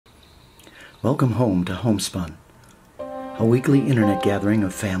Welcome home to Homespun, a weekly internet gathering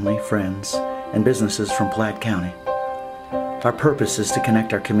of family, friends, and businesses from Platte County. Our purpose is to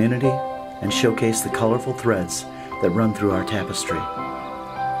connect our community and showcase the colorful threads that run through our tapestry.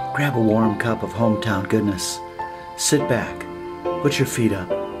 Grab a warm cup of hometown goodness, sit back, put your feet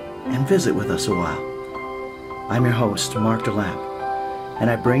up, and visit with us a while. I'm your host, Mark DeLap, and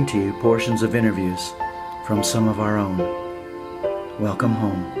I bring to you portions of interviews from some of our own. Welcome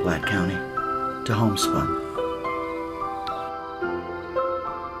home, Platte County, to Homespun.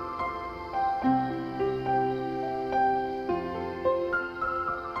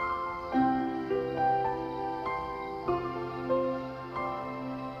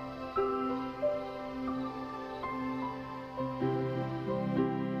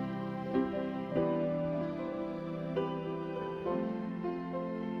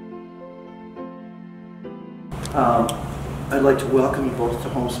 I'd like to welcome you both to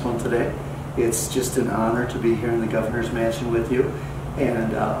Homespun today. It's just an honor to be here in the Governor's Mansion with you,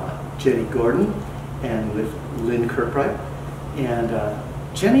 and Jennie Gordon, and with Lynn Kirkbride. And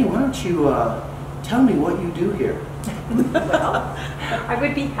Jennie, why don't you tell me what you do here? Well, I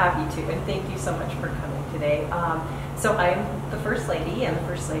would be happy to, and thank you so much for coming today. So I'm the First Lady, and the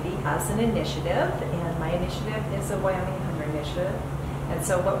First Lady has an initiative, and my initiative is a Wyoming Hunger Initiative. And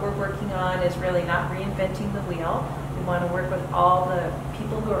so what we're working on is really not reinventing the wheel. We want to work with all the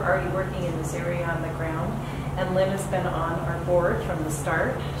people who are already working in this area on the ground. And Lynn has been on our board from the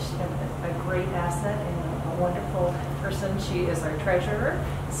start. She's been a great asset and a wonderful person. She is our treasurer,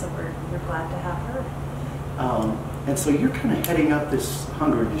 so we're glad to have her. And so you're kind of heading up this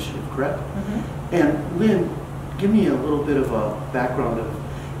hunger initiative, correct? Mm-hmm. And Lynn, give me a little bit of a background of,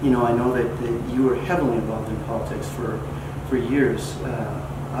 I know that you were heavily involved in politics for years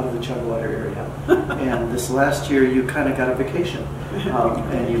out of the Chugwater area. And this last year you kind of got a vacation.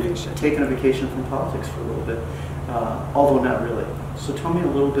 And you've taken a vacation from politics for a little bit, although not really. So tell me a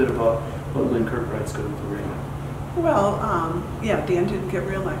little bit about what Lynn Kirkbride's going to do right now. Well, yeah, Dan didn't get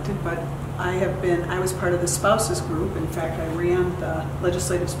reelected, but I was part of the spouses group. In fact, I ran the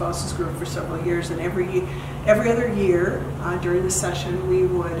legislative spouses group for several years, and every other year during the session we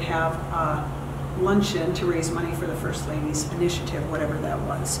would have luncheon to raise money for the First Lady's initiative, whatever that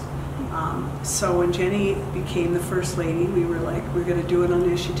was. So when Jennie became the First Lady, we were like, we're going to do an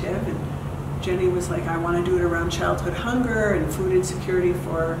initiative, and Jennie was like, I want to do it around childhood hunger and food insecurity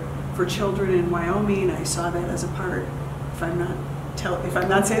for children in Wyoming. I saw that as a part, if I'm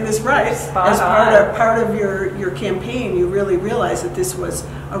not saying this right, as part of your campaign, you really realized that this was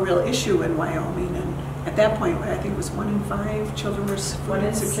a real issue in Wyoming. And at that point, I think it was 1 in 5 children were food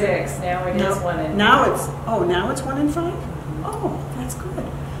insecure. 1 in 6. Now it is 1 in. Now it's 1 in 5. Oh, that's good.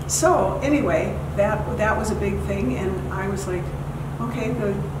 So anyway, that was a big thing, and I was like, okay,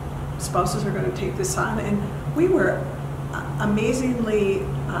 the spouses are going to take this on, and we were amazingly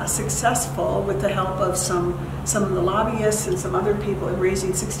successful with the help of some of the lobbyists and some other people in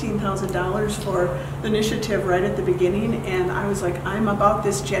raising $16,000 for the initiative right at the beginning. And I was like, I'm about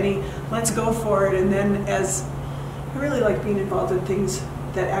this, Jennie, let's go for it. And then I really like being involved in things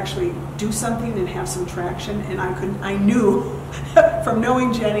that actually do something and have some traction. And I knew from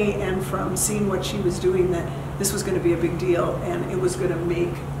knowing Jennie and from seeing what she was doing that this was going to be a big deal and it was going to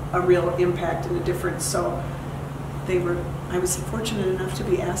make a real impact and a difference. So I was fortunate enough to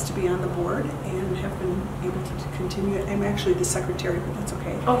be asked to be on the board and have been able to continue it. I'm actually the secretary, but that's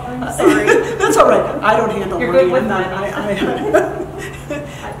okay. Oh, I'm sorry. That's all right. I don't handle You're money. Good with money.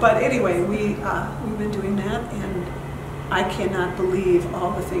 But anyway, we've been doing that, and I cannot believe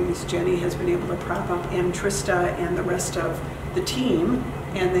all the things Jennie has been able to prop up, and Trista and the rest of the team,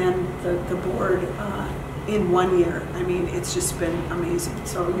 and then the board in 1 year. I mean, it's just been amazing.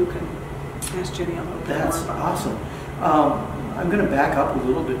 So you can ask Jennie a little bit more about That's awesome. I'm going to back up a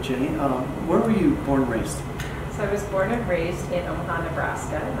little bit, Jennie. Where were you born and raised? So I was born and raised in Omaha,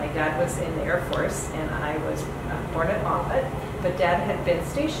 Nebraska. My dad was in the Air Force, and I was born at Offutt. But Dad had been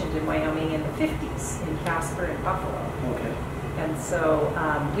stationed in Wyoming in the 50s, in Casper and Buffalo. Okay. And so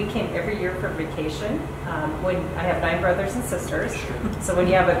we came every year for vacation. When I have 9 brothers and sisters, so when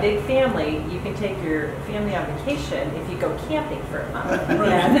you have a big family, you can take your family on vacation if you go camping for a month,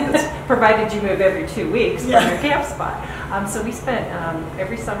 and provided you move every 2 weeks from your camp spot. So we spent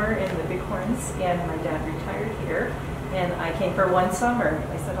every summer in the Bighorns, and my dad retired here, and I came for 1 summer.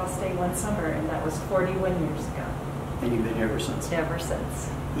 I said I'll stay 1 summer, and that was 41 years ago. And you've been here ever since? Ever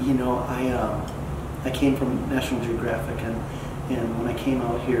since. I came from National Geographic, and when I came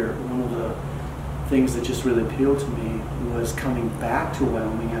out here, one of the things that just really appealed to me was coming back to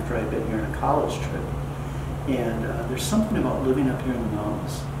Wyoming after I'd been here on a college trip. And there's something about living up here in the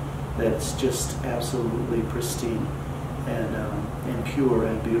mountains that's just absolutely pristine and pure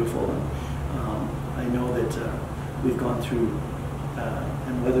and beautiful. And I know that we've gone through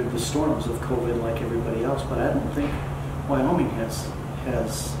and weathered the storms of COVID like everybody else, but I don't think Wyoming has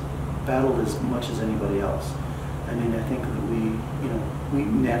battled as much as anybody else. I mean, I think that we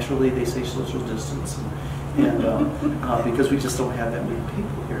naturally, they say social distance, and because we just don't have that many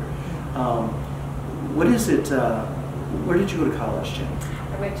people here. What is it? Where did you go to college, Jennie?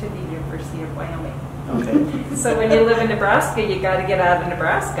 I went to the University of Wyoming. Okay. So when you live in Nebraska, you got to get out of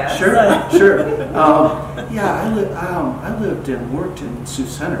Nebraska. Sure, sure. I lived and worked in Sioux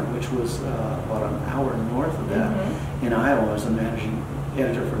Center, which was about an hour north of that, in Iowa. I was a managing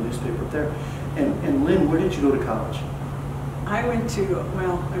editor for a newspaper up there. And Lynn, where did you go to college? I went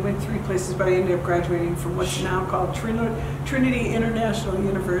 3 places, but I ended up graduating from what's now called Trinity International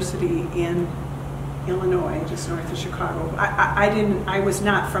University in Illinois, just north of Chicago. I was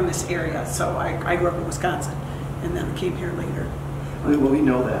not from this area, so I grew up in Wisconsin, and then came here later. Well, we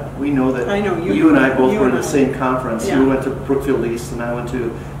know that. We know that. I know you and I both were in the same conference. Yeah. You went to Brookfield East, and I went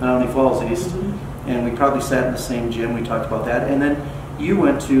to Menomonee Falls East, and we probably sat in the same gym. We talked about that, and then you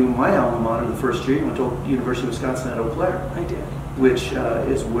went to my alma mater the first year. You went to University of Wisconsin at Eau Claire. I did. Which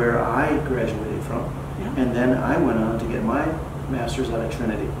is where I graduated from. Yeah. And then I went on to get my master's out of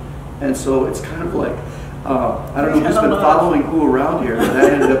Trinity. And so it's kind of like, I don't know who's been following who around here, but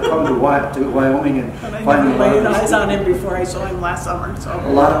I ended up coming to Wyoming and finding a lot of eyes on him before I saw him last summer. So a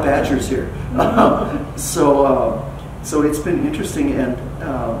lot of badgers here. So it's been interesting, and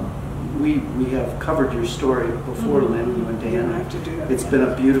we have covered your story before, Lynn, you and Dan. Yeah, I have to do that. It's been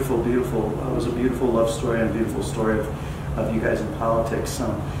a beautiful, it was a beautiful love story and a beautiful story of you guys in politics.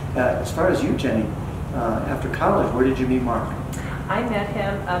 As far as you, Jennie, after college, where did you meet Mark? I met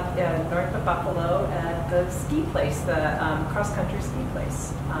him up north of Buffalo at the ski place, the cross-country ski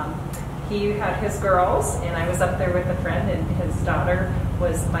place. He had his girls, and I was up there with a friend, and his daughter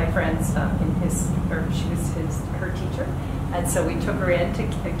was my friend's, she was her teacher. And so we took her in to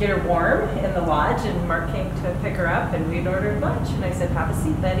get her warm in the lodge, and Mark came to pick her up, and we'd ordered lunch. And I said, "Have a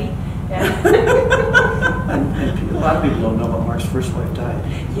seat, Betty." And a lot of people don't know, but Mark's first wife died.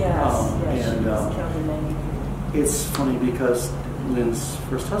 Yes, she was killed in 93. It's funny because Lynn's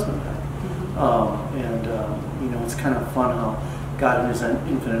first husband died. It's kind of fun how God in His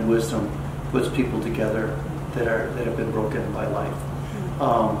infinite wisdom puts people together that have been broken by life.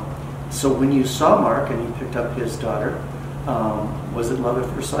 So when you saw Mark and you picked up his daughter, was it love at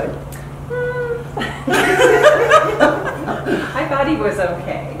first sight? I thought he was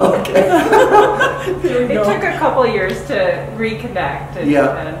okay. Okay. It took a couple years to reconnect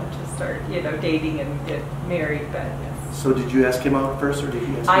and to start, dating and get married. But yes. So did you ask him out first, or did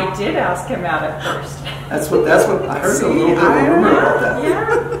he ask you? I did ask him out at first. That's what I heard. A little bit of a rumor about that.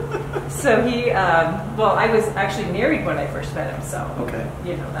 Yeah. So he, I was actually married when I first met him. So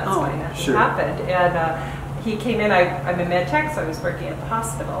that's why that happened. And he came in. I'm a med tech, so I was working at the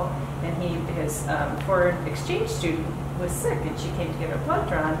hospital, and his foreign exchange student was sick, and she came to get her blood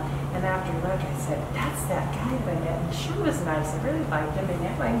drawn. And after lunch, I said, "That's that guy that I met, and he sure was nice. I really liked him, and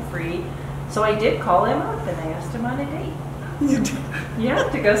now I'm free." So I did call him up, and I asked him on a date. You did? Yeah,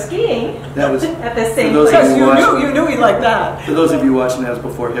 to go skiing. That was at the same place. You knew he liked that. For those of you watching, that was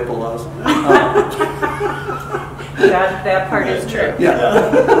before HIPAA laws. That part is true.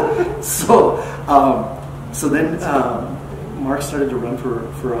 Yeah. So then Mark started to run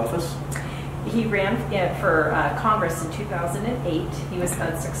for office? He ran for Congress in 2008. He was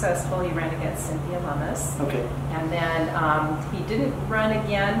unsuccessful. He ran against Cynthia Lummis. Okay. And then he didn't run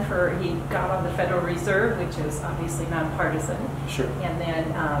again he got on the Federal Reserve, which is obviously nonpartisan. Sure. And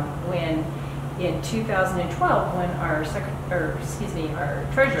then when in 2012, when our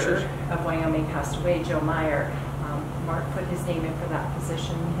treasurer of Wyoming passed away, Joe Meyer, Mark put his name in for that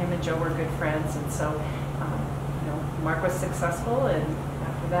position. Him and Joe were good friends, and so Mark was successful, and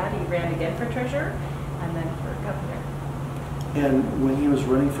after that he ran again for treasurer and then for governor. And when he was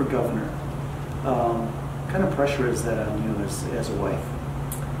running for governor, what kind of pressure is that on you as a wife?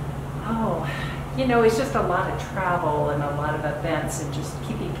 Oh, it's just a lot of travel and a lot of events and just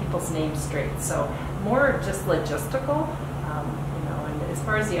keeping people's names straight. So more just logistical, and as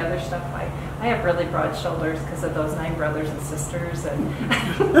far as the other stuff, I have really broad shoulders because of those 9 brothers and sisters. And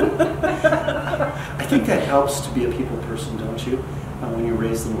I think that helps to be a people person, don't you? When you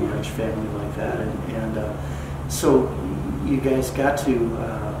raise in a large family like that. And so you guys got to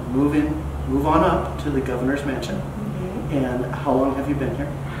move on up to the governor's mansion. Mm-hmm. And how long have you been here?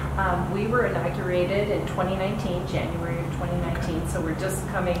 We were inaugurated in 2019, January of 2019, so we're just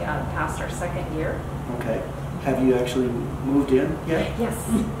coming past our 2nd year. Okay. Have you actually moved in yet? Yes.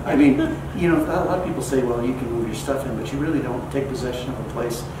 I mean, you know, a lot of people say, well, you can move your stuff in, but you really don't take possession of a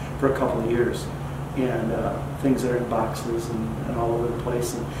place for a couple of years. And things are in boxes and all over the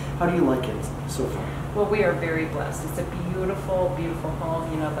place. And how do you like it so far? Well, we are very blessed. It's a beautiful, beautiful home.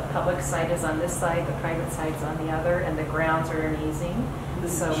 You know, the public side is on this side, the private side is on the other, and the grounds are amazing.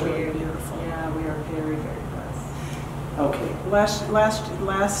 So we're beautiful. Yeah, we are very, very blessed. Okay.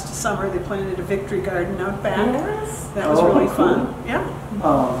 Last summer they planted a victory garden out back. Yes. That was really cool. fun. Yeah.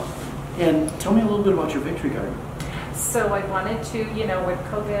 And tell me a little bit about your victory garden. So I wanted to, you know, with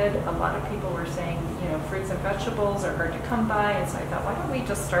COVID, a lot of people were saying, you know, fruits and vegetables are hard to come by, and so I thought, why don't we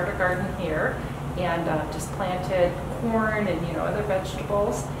just start a garden here, and just planted corn and, you know, other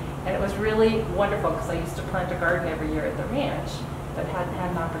vegetables, and it was really wonderful because I used to plant a garden every year at the ranch, but hadn't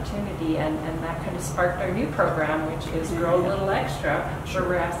had an opportunity, and that kind of sparked our new program, which is Grow a Little Extra, where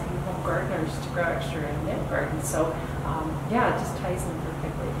we're asking home gardeners to grow extra in their garden. So yeah, it just ties in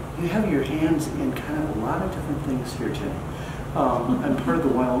perfectly. You have your hands in kind of a lot of different things here, Jennie. I'm part of the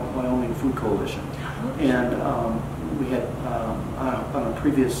Wyoming Food Coalition, and we had on a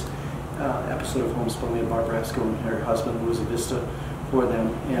previous episode of Homespun, we had Barbara Esco and her husband, who was a Vista for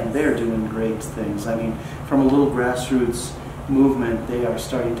them, and they're doing great things. I mean, from a little grassroots movement, they are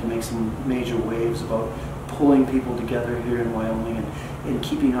starting to make some major waves about pulling people together here in Wyoming and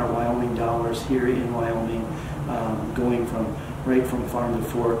keeping our Wyoming dollars here in Wyoming, going right from farm to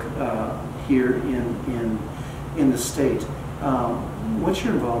fork here in the state. What's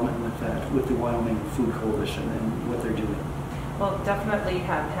your involvement with that, with the Wyoming Food Coalition and what they're doing? Well, definitely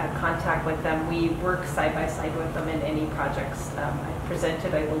have had contact with them. We work side by side with them in any projects. I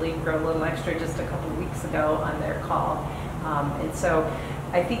presented, I believe, Grow a Little Extra just a couple of weeks ago on their call. And so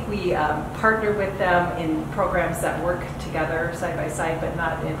I think we partner with them in programs that work together side by side, but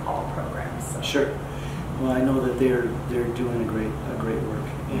not in all programs. So. Sure. Well, I know that they're doing a great work,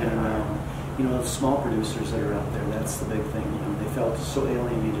 and you know, the small producers that are out there, that's the big thing. You know, they felt so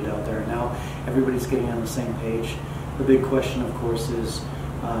alienated out there. Now everybody's getting on the same page. The big question, of course, is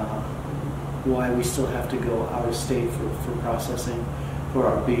why we still have to go out of state for processing for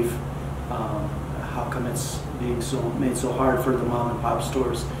our beef. How come it's being made so hard for the mom and pop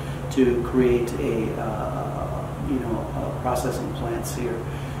stores to create processing plants here,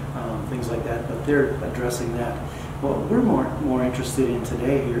 things like that? But they're addressing that. What we're more interested in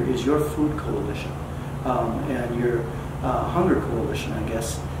today here is your food coalition and your hunger coalition, I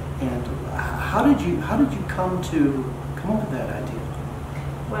guess. And how did you come up with that idea?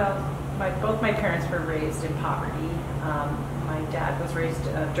 Well, both my parents were raised in poverty. My dad was raised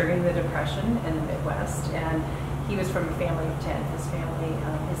during the Depression in the Midwest, and he was from a family of 10.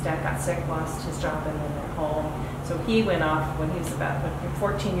 His dad got sick, lost his job, and then their home. So he went off when he was about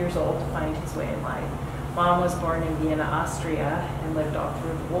 14 years old to find his way in life. Mom was born in Vienna, Austria, and lived all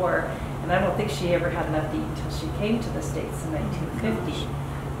through the war. And I don't think she ever had enough to eat until she came to the States in 1950.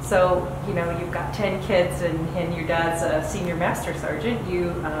 So, you know, you've got 10 kids and your dad's a senior master sergeant. You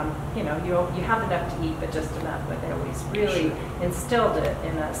have enough to eat, but just enough. But they always really instilled it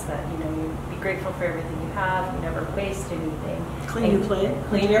in us that, you know, you be grateful for everything you have. You never waste anything. Clean your plate.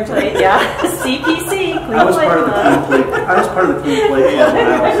 Clean your plate, yeah. CPC, clean I was part of the clean plate. I was part of the clean plate club when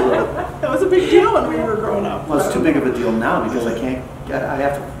I was little. That was a big deal when we were growing up. Well, it's too big of a deal now because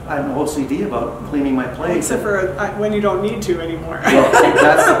I'm OCD about cleaning my plate. Except for when you don't need to anymore. Well,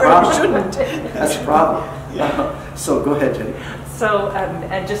 that's the problem. Shouldn't. That's the problem. Yeah. So go ahead, Jennie. So,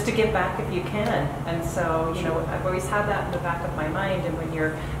 and just to give back if you can. And so, you know, I've always had that in the back of my mind. And when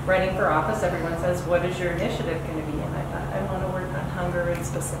you're running for office, everyone says, what is your initiative going to be? And I thought, I want to work on hunger and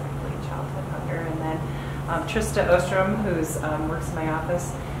specifically childhood hunger. And then Trista Ostrom, who works in my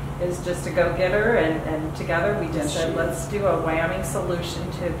office, is just a go-getter, and together we just said, let's do a Wyoming solution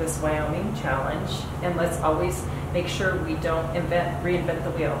to this Wyoming challenge, and let's always make sure we don't reinvent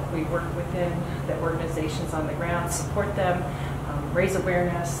the wheel. We work within the organizations on the ground, support them, raise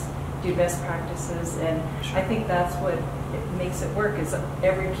awareness, do best practices, and I think that's what makes it work, is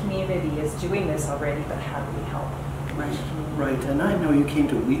every community is doing this already, but how do we help? Right, and I know you came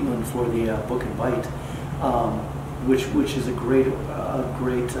to Wheatland for the Book and Bite, which is a great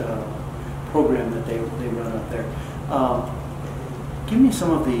program that they run up there. Give me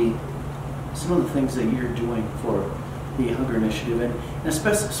some of the things that you're doing for the Hunger Initiative, and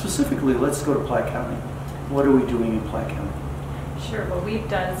specifically, let's go to Platte County. What are we doing in Platte County? Sure. Well, we've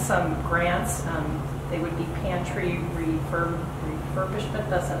done some grants. They would be pantry refurbishment.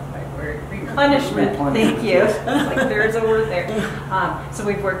 That's not the right word. Replenishment. Thank you. It's like there's a word there. So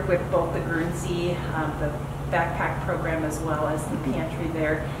we've worked with both the Guernsey, the backpack program as well as the pantry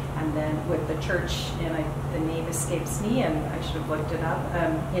there. And then with the church, and the name escapes me, and I should have looked it up,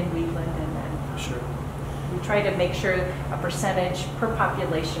 in Wheatland, and then Sure. we try to make sure a percentage per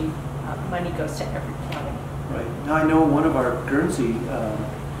population money goes to every county. Right. Now I know one of our Guernsey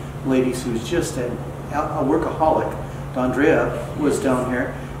ladies who's just a workaholic, Dondrea, was down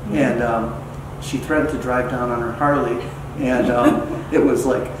here, and she threatened to drive down on her Harley, and it was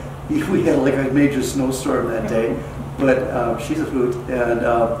like, we had like a major snowstorm that day, but she's a hoot, and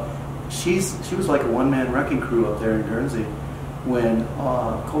she was like a one-man wrecking crew up there in Guernsey when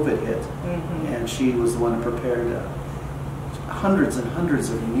COVID hit, and she was the one who prepared hundreds and hundreds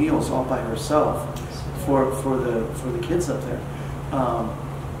of meals all by herself for the kids up there,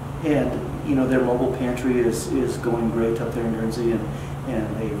 and you know, their mobile pantry is going great up there in Guernsey, and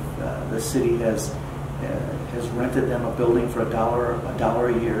the city has rented them a building for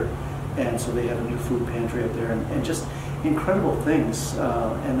 $1 a year, and so they have a new food pantry up there, and just incredible things,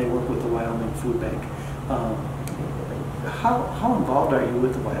 and they work with the Wyoming Food Bank. How involved are you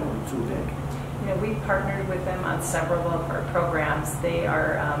with the Wyoming Food Bank? You know, we've partnered with them on several of our programs. They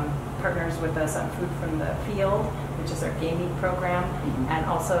are partners with us on Food from the Field, which is our gaming program, and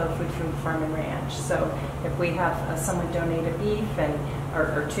also Food from Farm and Ranch. So if we have someone donate a beef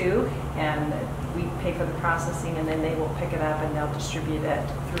or two, and we pay for the processing, and then they will pick it up and they'll distribute it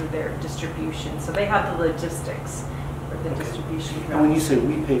through their distribution. So they have the logistics for the distribution. And when you say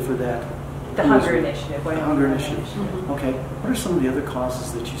we pay for that, the Hunger Initiative. The Hunger Initiative. Okay. What are some of the other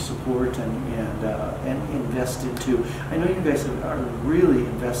causes that you support and invest into? I know you guys are really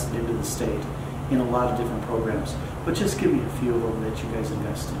invested into the state in a lot of different programs, but just give me a few of them that you guys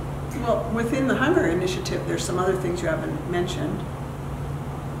invest in. Well, within the Hunger Initiative, there's some other things you haven't mentioned,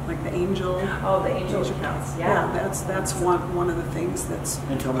 like the Angel. Oh, the Angel accounts. Yeah, that's one of the things that's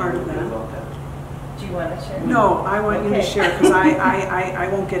part of that. About that. Do you want to share? No, I want you to share, because I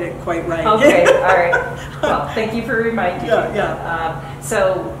won't get it quite right. Okay, all right. Well, thank you for reminding me. Yeah.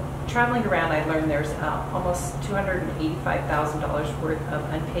 So traveling around, I learned there's almost $285,000 worth of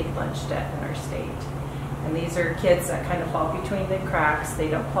unpaid lunch debt in our state. And these are kids that kind of fall between the cracks. They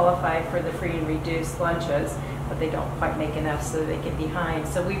don't qualify for the free and reduced lunches, but they don't quite make enough, so they get behind.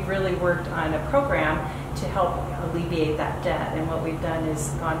 So we've really worked on a program to help alleviate that debt. And what we've done is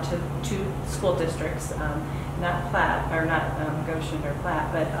gone to 2 school districts, not Platte, or not Goshen or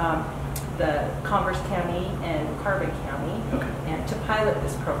Platte, but the Converse County and Carbon County, and to pilot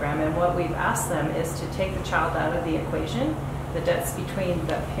this program. And what we've asked them is to take the child out of the equation. The debt's between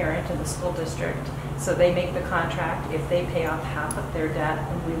the parent and the school district. So they make the contract. If they pay off half of their debt,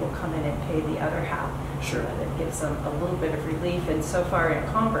 and we will come in and pay the other half. Sure. So that it gives them a little bit of relief. And so far in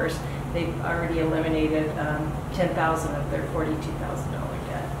Converse, they've already eliminated $10,000 of their $42,000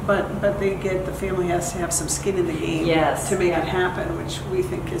 debt. But the family has to have some skin in the game to make it happen, which we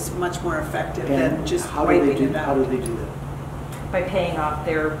think is much more effective than just wiping it out. How do they do that? By paying off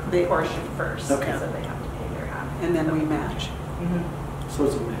their portion first. Okay. So they have to pay their half. And then we match. So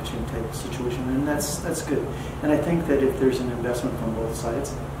it's a matching type of situation, and that's good. And I think that if there's an investment from both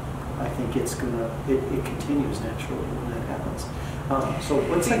sides, I think it continues naturally when that happens. So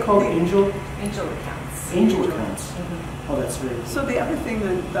what's that called? Angel accounts. Angel accounts. Oh, that's very good. So the other thing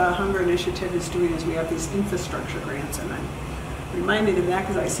that the Hunger Initiative is doing is we have these infrastructure grants, and I'm reminded of that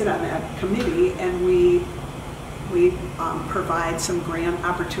because I sit on that committee, and we provide some grant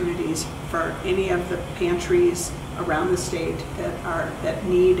opportunities for any of the pantries around the state that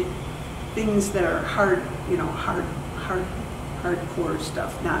need things that are hardcore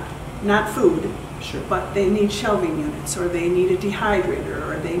stuff, not food, but they need shelving units, or they need a dehydrator,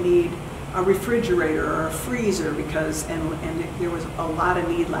 or they need a refrigerator or a freezer, because and there was a lot of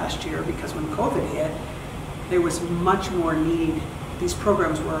need last year, because when COVID hit, there was much more need. These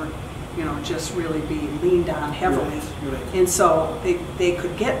programs were just really being leaned on heavily. Right. And so they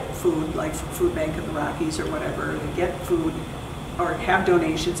could get food, like from Food Bank of the Rockies or whatever, they get food or have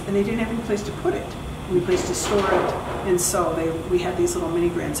donations, and they didn't have any place to put it, any place to store it. And so we had these little mini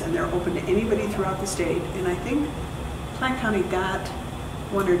grants, and they're open to anybody throughout the state. And I think Platte County got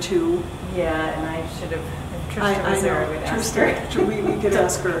 1 or 2. Yeah, and I should have. Trista was there. I would ask her. We could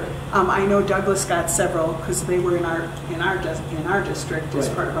ask her. I know Douglas got several because they were in our district as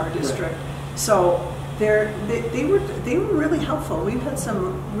part of our district. So they were really helpful. We've had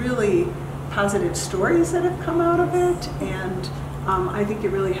some really positive stories that have come out of it, and I think it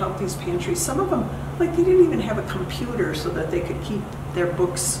really helped these pantries. Some of them, like, they didn't even have a computer so that they could keep their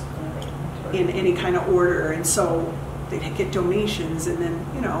books in any kind of order, and so they'd get donations, and then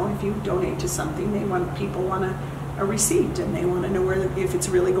if you donate to something, people want to a receipt, and they want to know if it's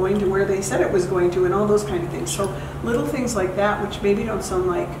really going to where they said it was going to, and all those kind of things. So little things like that, which maybe don't sound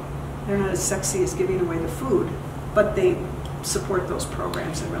like they're not as sexy as giving away the food, but they support those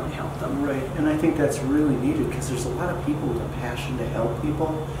programs and really help them. Right, and I think that's really needed because there's a lot of people with a passion to help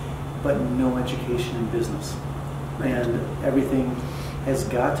people, but no education in business. Right. And everything has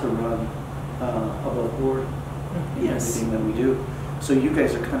got to run above board in everything that we do. So you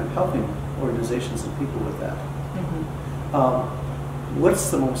guys are kind of helping organizations and people with that.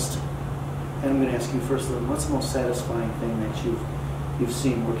 What's the most, and I'm going to ask you first, Lynn, what's the most satisfying thing that you've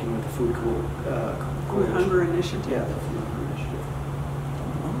seen working with the Food Hunger Initiative? Yeah, the Food Hunger Initiative.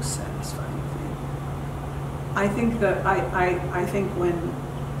 The most satisfying thing. I think that I think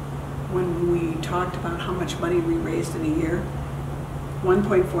when we talked about how much money we raised in a year,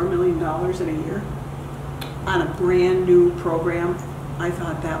 $1.4 million in a year on a brand new program, I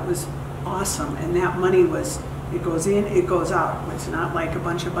thought that was awesome. And that money it goes in, it goes out. It's not like a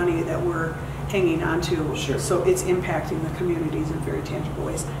bunch of money that we're hanging on to. Sure. So it's impacting the communities in very tangible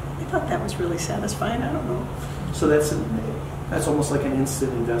ways. I thought that was really satisfying. I don't know. So that's almost like an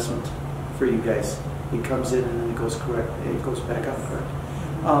instant investment for you guys. It comes in and then it goes back out, correct?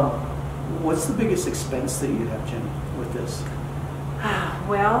 What's the biggest expense that you have, Jennie, with this?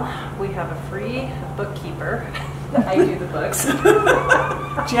 Well, we have a free bookkeeper. I do the books.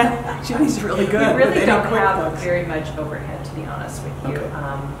 Jennie's really good. We really don't have very much overhead, to be honest with you. Okay.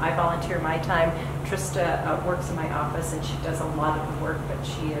 I volunteer my time. Trista works in my office, and she does a lot of the work, but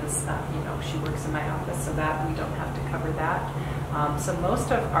she is, she works in my office, so that we don't have to cover that. So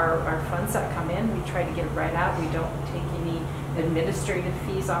most of our funds that come in, we try to get it right out. We don't take any administrative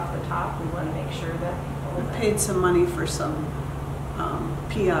fees off the top. We want to make sure that people... We paid some money for some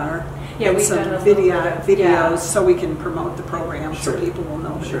PR, yeah, and some videos, so we can promote the program, Sure. so people will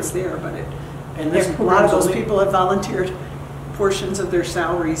know that it's there. But a lot of those people have volunteered portions of their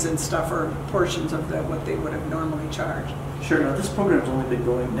salaries and stuff, or portions of what they would have normally charged. Sure. Now this program's only been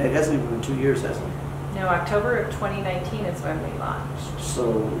going. It hasn't even been 2 years, has it? No, October of 2019 is when we launched.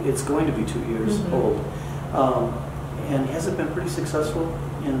 So it's going to be 2 years old. And has it been pretty successful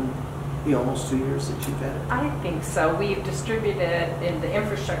in the almost 2 years that you've had it? I think so. We've distributed in the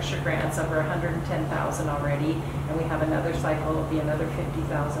infrastructure grants over 110,000 already, and we have another cycle. It'll be another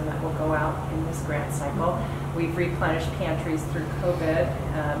 50,000 that will go out in this grant cycle. We've replenished pantries through COVID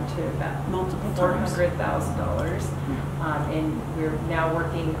to about $400,000, and we're now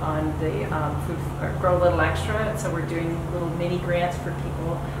working on the Grow a Little Extra, and so we're doing little mini grants for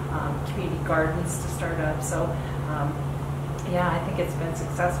people, community gardens to start up. So. Yeah, I think it's been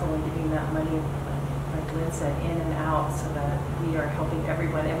successful in getting that money, like Lynn said, in and out, so that we are helping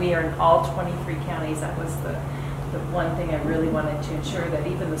everyone. And we are in all 23 counties. That was the one thing I really wanted to ensure, that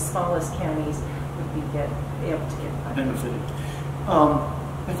even the smallest counties would be able to get funding. Benefited.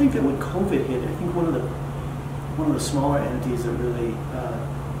 I think that when COVID hit, I think one of the smaller entities that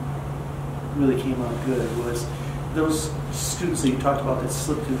really came out good was those students that you talked about that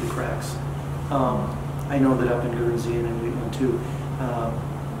slipped through the cracks. I know that up in Guernsey and in Wheatland too,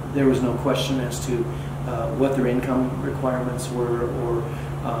 there was no question as to what their income requirements were, or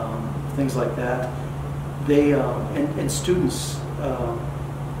things like that. They and students,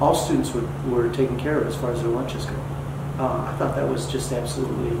 all students were taken care of as far as their lunches go. I thought that was just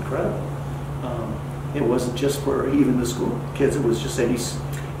absolutely incredible. It wasn't just for even the school kids; it was just any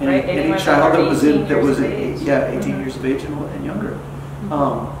child that was 18 years of age and younger.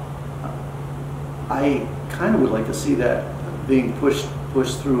 I kind of would like to see that being pushed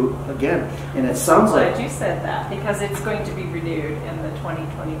through again. And it sounds like... I'm glad you said that, because it's going to be renewed in the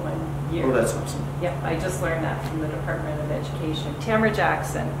 2021 year. Oh, that's awesome. Yep, I just learned that from the Department of Education. Tamara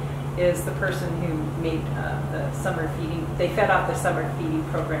Jackson is the person who made the summer feeding. They fed off the summer feeding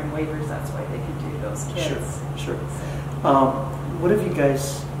program waivers. That's why they could do those kids. Sure. What have you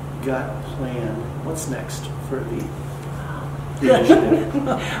guys got planned? What's next for the initiative?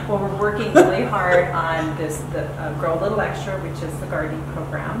 Well, we're working really hard on the Grow a Little Extra, which is the gardening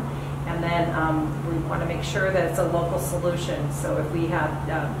program. And then we want to make sure that it's a local solution. So if we have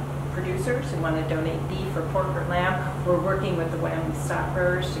producers who want to donate beef or pork or lamb, we're working with the Wyoming stock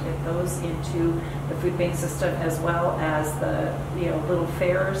growers to get those into the food bank system, as well as the little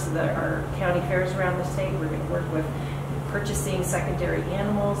fairs that are county fairs around the state. We're going to work with purchasing secondary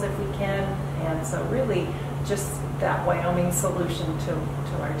animals if we can, and so really just that Wyoming solution to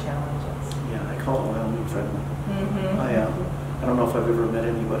our challenges. Yeah, I call it Wyoming friendly. I don't know if I've ever met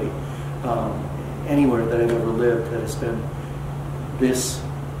anybody anywhere that I've ever lived that has been this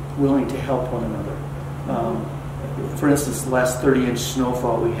willing to help one another. For instance, the last 30-inch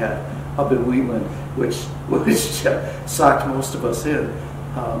snowfall we had, up in Wheatland, which socked most of us in.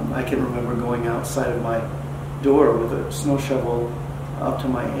 I can remember going outside of my door with a snow shovel up to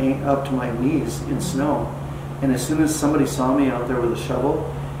my knees in snow, and as soon as somebody saw me out there with a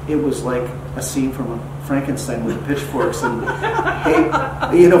shovel, it was like a scene from a Frankenstein with pitchforks and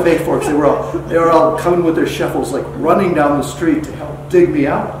hayforks. They were all coming with their shovels, like running down the street to help dig me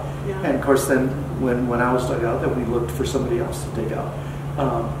out. Yeah. And of course, then when I was dug out, then we looked for somebody else to dig out.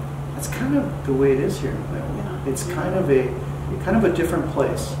 That's kind of the way it is here in Wyoming. Yeah. It's kind of a different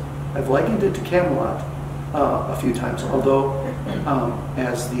place. I've likened it to Camelot a few times, although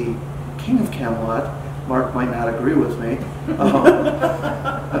as the king of Camelot, Mark might not agree with me.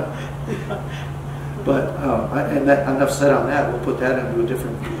 Enough said on that. We'll put that into a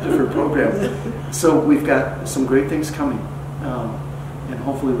different program. So we've got some great things coming, and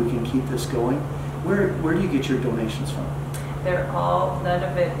hopefully we can keep this going. Where do you get your donations from? None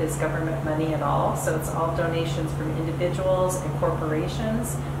of it is government money at all, so it's all donations from individuals and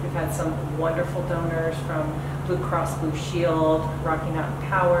corporations. We've had some wonderful donors from Blue Cross Blue Shield, Rocky Mountain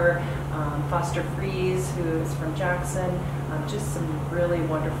Power, Foster Freeze, who is from Jackson, just some really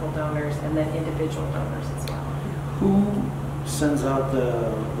wonderful donors, and then individual donors as well. Who sends out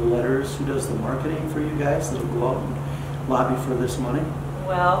the letters? Who does the marketing for you guys that'll go out and lobby for this money?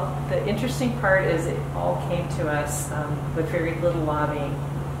 Well, the interesting part is it all came to us with very little lobbying.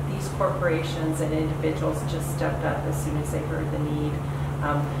 These corporations and individuals just stepped up as soon as they heard the need.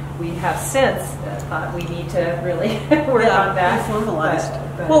 We have since thought we need to really work on that. Formalized.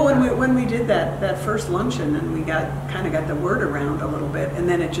 Well, when we did that first luncheon, and we kind of got the word around a little bit, and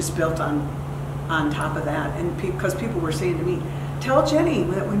then it just built on top of that. And because people were saying to me, "Tell Jennie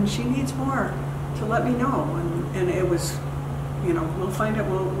that when she needs more, to let me know." And it was, we'll find it.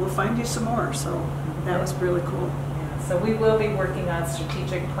 We'll find you some more. So that was really cool. Yeah, so we will be working on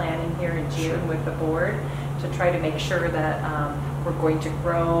strategic planning here in June with the board to try to make sure that we're going to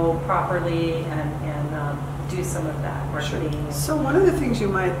grow properly and do some of that marketing. Sure. So one of the things you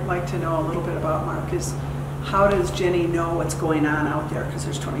might like to know a little bit about, Mark, is how does Jennie know what's going on out there? Because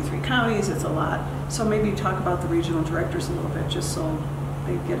there's 23 counties, it's a lot. So maybe talk about the regional directors a little bit, just so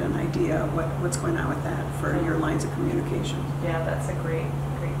they get an idea of what's going on with that for your lines of communication. Yeah, that's a great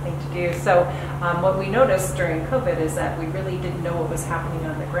thing to do. So what we noticed during COVID is that we really didn't know what was happening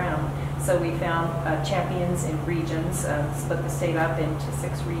on the ground. So we found champions in regions, split the state up into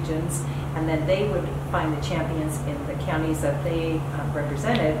 6 regions, and then they would find the champions in the counties that they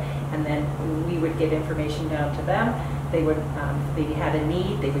represented, and then we would get information down to them. They would, if they had a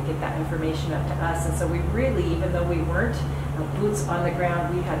need, they would get that information up to us. And so we really, even though we weren't boots on the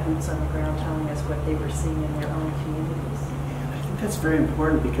ground, we had boots on the ground telling us what they were seeing in their own communities. I think that's very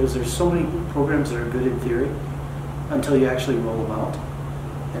important, because there's so many programs that are good in theory until you actually roll them out,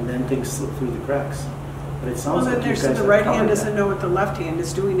 and then things slip through the cracks. But it sounds like you guys the right hand doesn't know what the left hand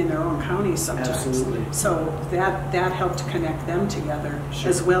is doing in their own counties sometimes. Absolutely. So that helped connect them together, Sure.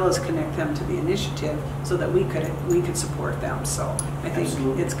 as well as connect them to the initiative, so that we could support them. So I think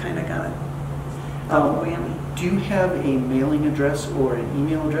Absolutely. it's kind of got a double whammy. Do you have a mailing address or an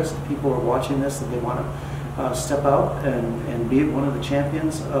email address if people are watching this that they want to step out and be one of the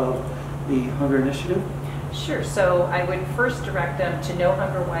champions of the Hunger Initiative? Sure. So I would first direct them to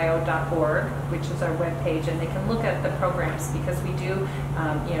nohungerwyo.org, which is our webpage, and they can look at the programs, because we do,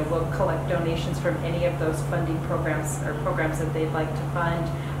 we'll collect donations from any of those funding programs or programs that they'd like to fund.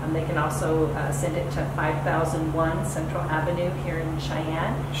 They can also send it to 5001 Central Avenue here in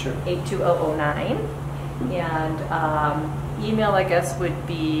Cheyenne, Sure. 82009. And email, I guess, would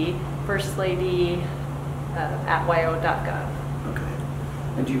be firstlady at wyo.gov. Okay.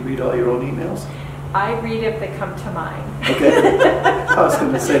 And do you read all your own emails? I read if they come to mind. Okay. I was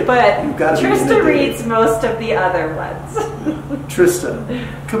going to say, but you've got to Trista reads most of the other ones. Trista,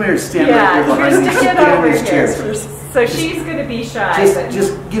 come here, stand yeah, right here behind Trista, get over these here. chairs. So she's going to be shy.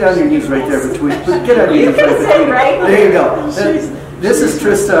 Just get on your knees right there between. Get on your knees right there. Right there you go. This is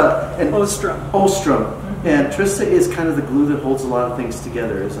Trista and Ostrom. And Trista is kind of the glue that holds a lot of things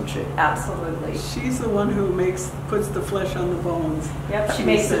together, isn't she? Absolutely. She's the one who puts the flesh on the bones. Yep, she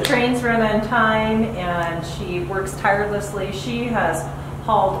makes the trains run on time, and she works tirelessly. She has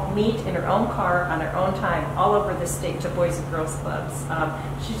hauled meat in her own car on her own time all over the state to Boys and Girls Clubs.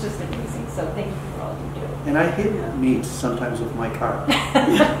 She's just amazing, so thank you for all you do. And I hit meat sometimes with my car,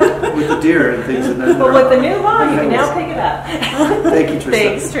 with the deer and things. And then but with the new law, you can now pick it up. Thank you, Trista.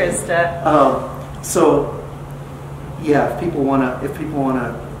 Thanks, Trista. So, yeah, if people wanna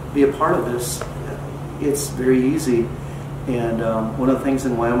be a part of this, it's very easy. And one of the things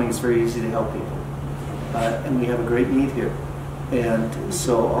in Wyoming is very easy to help people, and we have a great need here. And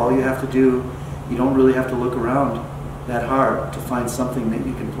so all you have to do, you don't really have to look around that hard to find something that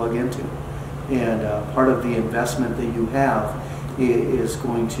you can plug into. And part of the investment that you have is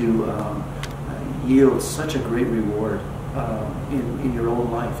going to yield such a great reward in your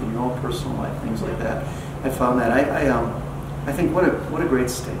own life, in your own personal life, things like that. I found that. I think what a great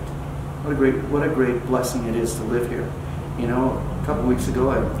state. What a great blessing it is to live here. You know, a couple weeks ago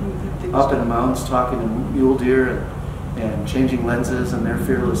I was up in the mountains talking to mule deer and changing lenses, and they're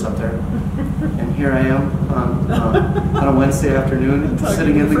fearless up there. And here I am on a Wednesday afternoon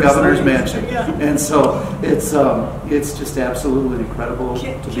sitting in the governor's mansion. Yeah. And so it's just absolutely incredible to be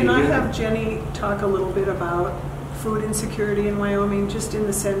here. Can I have Jennie talk a little bit about food insecurity in Wyoming, just in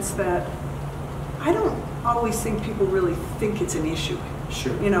the sense that I don't always think people really think it's an issue.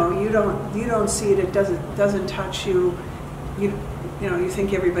 Sure. You know, you don't see it. It doesn't touch you. You know, you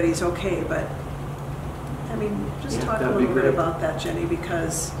think everybody's okay, but I mean, just talk a little bit about that, Jennie,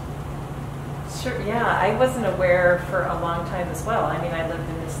 because. Sure. Yeah, I wasn't aware for a long time as well. I mean, I lived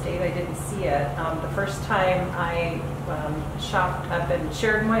in this state. I didn't see it. The first time I shopped up in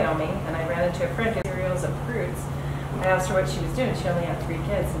Sheridan, Wyoming, and I ran into a friend who had cereals and fruits. I asked her what she was doing. She only had 3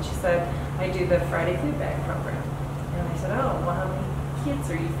 kids, and she said, "I do the Friday food bag program." And I said, "Oh, well, how many kids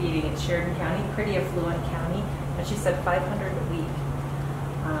are you feeding in Sheridan County, pretty affluent county?" And she said 500 a week.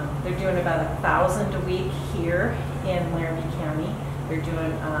 They're doing about 1,000 a week here in Laramie County. They're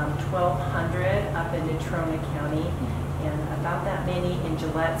doing 1,200 up in Natrona County, and about that many in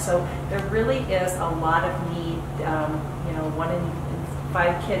Gillette. So there really is a lot of need. You know, 1 in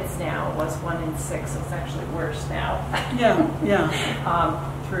 5 kids now. It was 1 in 6. It's actually worse now. Yeah.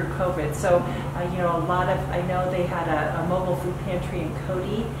 Through COVID. So, you know, I know they had a mobile food pantry in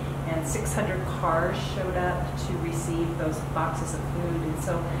Cody, and 600 cars showed up to receive those boxes of food. And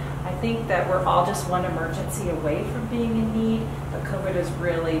so I think that we're all just one emergency away from being in need, but COVID has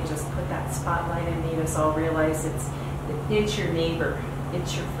really just put that spotlight and made us all realize it's your neighbor,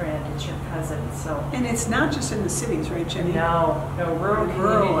 it's your friend, it's your cousin. So. And it's not just in the cities, right, Jennie? No, rural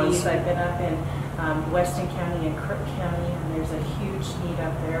communities. I've been up in Weston County and Crook County, and there's a huge need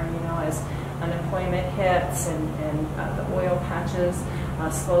up there, you know, as unemployment hits and the oil patches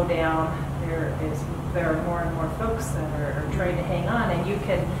slow down. There are more and more folks that are trying to hang on, and you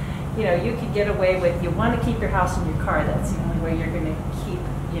can get away with, you want to keep your house and your car. That's the only way you're going to keep,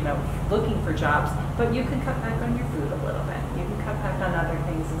 you know, looking for jobs. But you can cut back on your food a little bit. You can cut back on other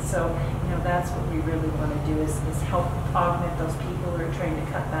things, and so, you know, that's what we really want to do is help augment those people who are trying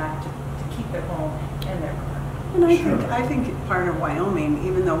to cut back to keep their home and their car. And I think part of Wyoming,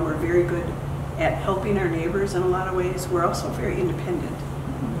 even though we're very good at helping our neighbors in a lot of ways, we're also very independent.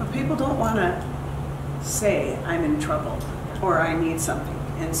 But people don't want to say, I'm in trouble or I need something.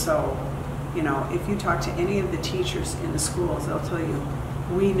 And so, you know, if you talk to any of the teachers in the schools, they'll tell you,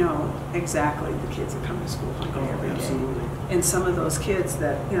 we know exactly the kids that come to school hungry every day. Absolutely. And some of those kids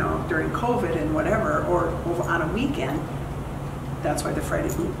that, you know, during COVID and whatever, or on a weekend, that's why the Friday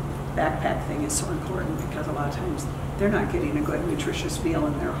food backpack thing is so important, because a lot of times they're not getting a good nutritious meal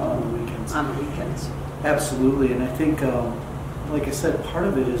in their home on the weekends. Absolutely, and I think, like I said, part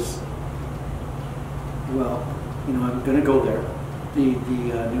of it is, well, you know, I'm going to go there. The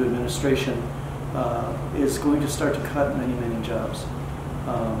new administration is going to start to cut many, many jobs.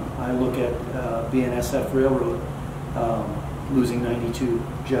 I look at BNSF Railroad losing 92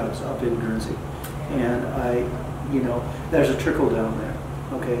 jobs up in Guernsey, and there's a trickle down there.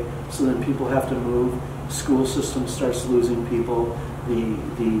 Okay, so then people have to move. School system starts losing people.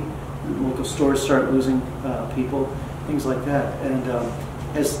 The local stores start losing people. Things like that. And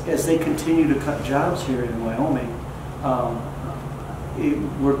as they continue to cut jobs here in Wyoming,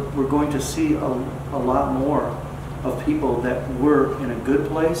 we're going to see a lot more of people that were in a good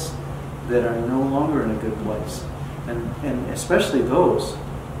place that are no longer in a good place, and especially those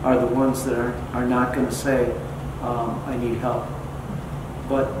are the ones that are not going to say, I need help.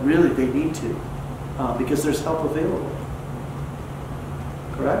 But really, they need to, because there's help available.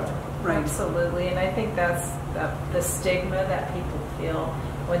 Correct? Right. Absolutely, and I think that's the stigma that people feel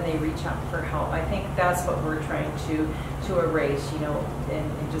when they reach out for help. I think that's what we're trying to erase, you know,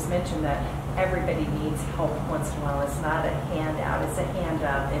 and just mention that everybody needs help once in a while. It's not a handout, it's a hand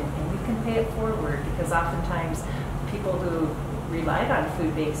up, and you can pay it forward, because oftentimes people who relied on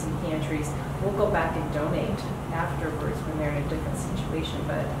food banks and pantries will go back and donate afterwards when they're in a different situation.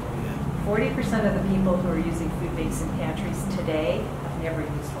 But 40% of the people who are using food banks and pantries today have never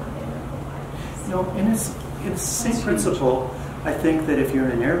used one in their whole lives. No, and it's the same principle. I think that if you're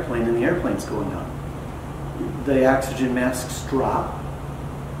in an airplane and the airplane's going down, the oxygen masks drop.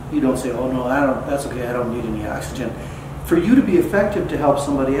 You don't say, oh no, that's okay, I don't need any oxygen. for you to be effective to help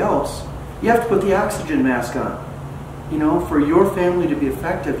somebody else, you have to put the oxygen mask on. You know, for your family to be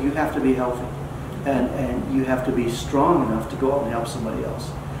effective, you have to be healthy. And you have to be strong enough to go out and help somebody else.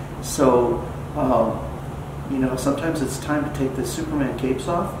 So, you know, sometimes it's time to take the Superman capes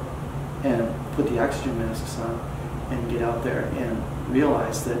off and put the oxygen masks on and get out there and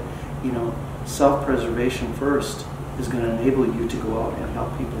realize that, you know, self-preservation first is going to enable you to go out and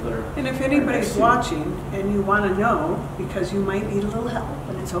help people that are. And if anybody's watching and you want to know, because you might need a little help,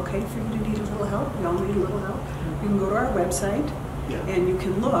 and it's okay for you to need a little help, we all need a little help, you can go to our website and you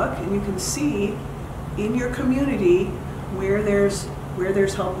can look and you can see in your community where there's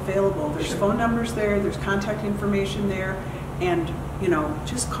help available. There's phone numbers there, there's contact information there, and you know,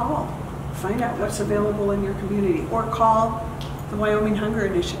 just call. Find out what's available in your community, or call the Wyoming Hunger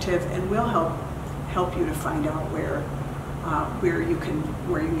Initiative, and we'll help you to find out where you can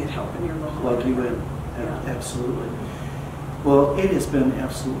get help in your local area. Plug you in. Absolutely. Well, it has been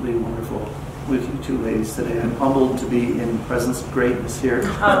absolutely wonderful with you two ladies today. I'm humbled to be in the presence of greatness here.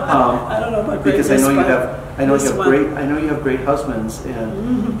 I don't know about because greatness, I know you have great husbands,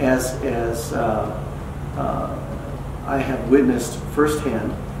 and as I have witnessed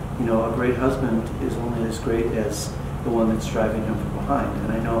firsthand, you know, a great husband is only as great as the one that's driving him from behind.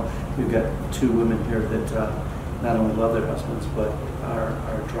 And I know we've got two women here that not only love their husbands, but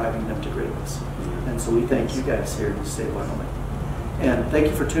are driving them to greatness. And so we thank you guys here in the state of Wyoming. And thank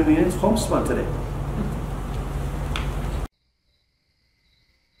you for tuning in to Homespun today.